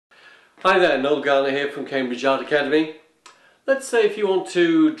Hi there, Noel Garner here from Cambridge Art Academy. Let's say if you want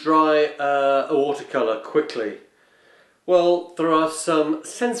to dry a watercolour quickly. Well, there are some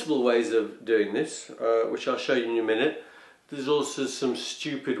sensible ways of doing this, which I'll show you in a minute. There's also some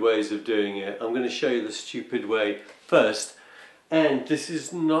stupid ways of doing it. I'm going to show you the stupid way first. And this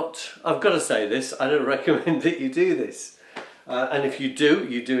is not, I've got to say this, I don't recommend that you do this. And if you do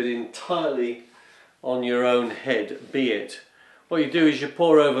it entirely on your own head, be it. What you do is you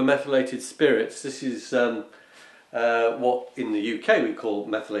pour over methylated spirits. This is what in the UK we call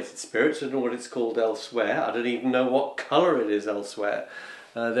methylated spirits. I don't know what it's called elsewhere. I don't even know what colour it is elsewhere.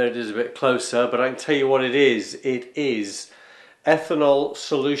 There it is a bit closer, but I can tell you what it is. It is ethanol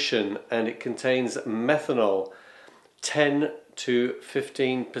solution, and it contains methanol, 10 to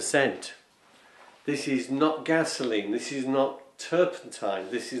 15%. This is not gasoline, this is not turpentine,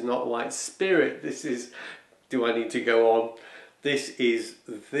 this is not white spirit, this is, do I need to go on? This is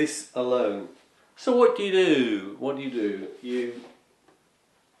this alone. So what do you do? What do? You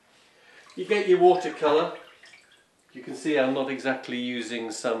get your watercolour. You can see I'm not exactly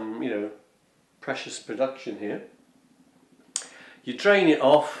using some, precious production here. You drain it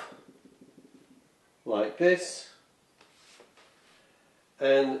off like this,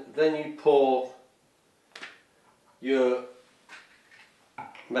 and then you pour your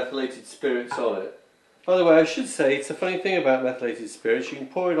methylated spirits on it. By the way, I should say, it's a funny thing about methylated spirits. You can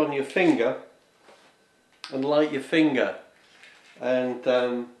pour it on your finger and light your finger, and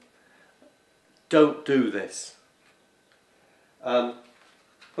don't do this. But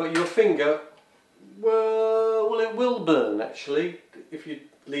your finger, well, it will burn actually if you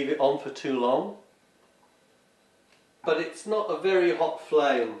leave it on for too long. But it's not a very hot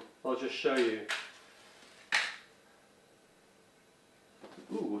flame. I'll just show you.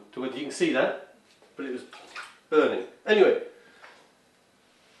 Ooh, you can see that. But it was burning. Anyway,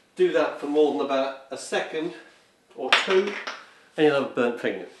 do that for more than about a second or two and you'll have a burnt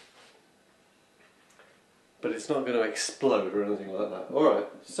finger. But it's not going to explode or anything like that. Alright,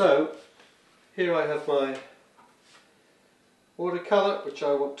 so here I have my watercolour, which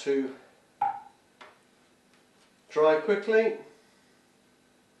I want to dry quickly.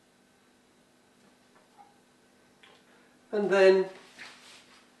 And then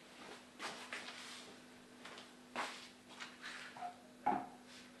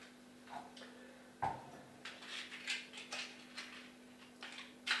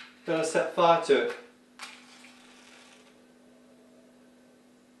I set fire to it,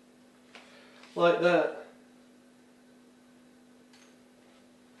 like that,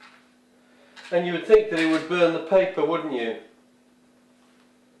 and you would think that it would burn the paper, wouldn't you?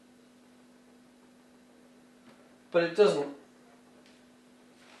 But it doesn't.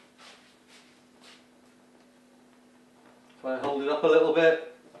 If I hold it up a little bit,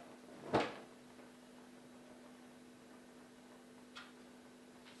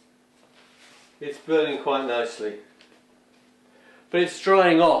 it's burning quite nicely, but it's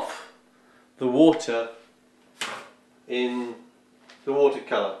drying off the water in the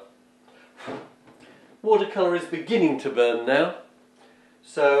watercolour. Watercolour is beginning to burn now,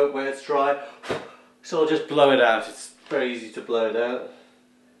 so where it's dry, so I'll just blow it out. It's very easy to blow it out,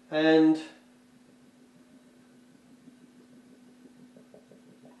 and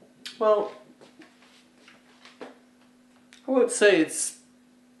well, I won't say it's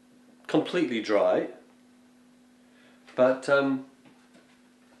completely dry, but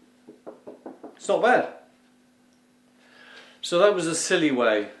it's not bad. So that was a silly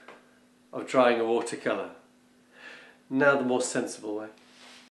way of drying a watercolour. Now the more sensible way.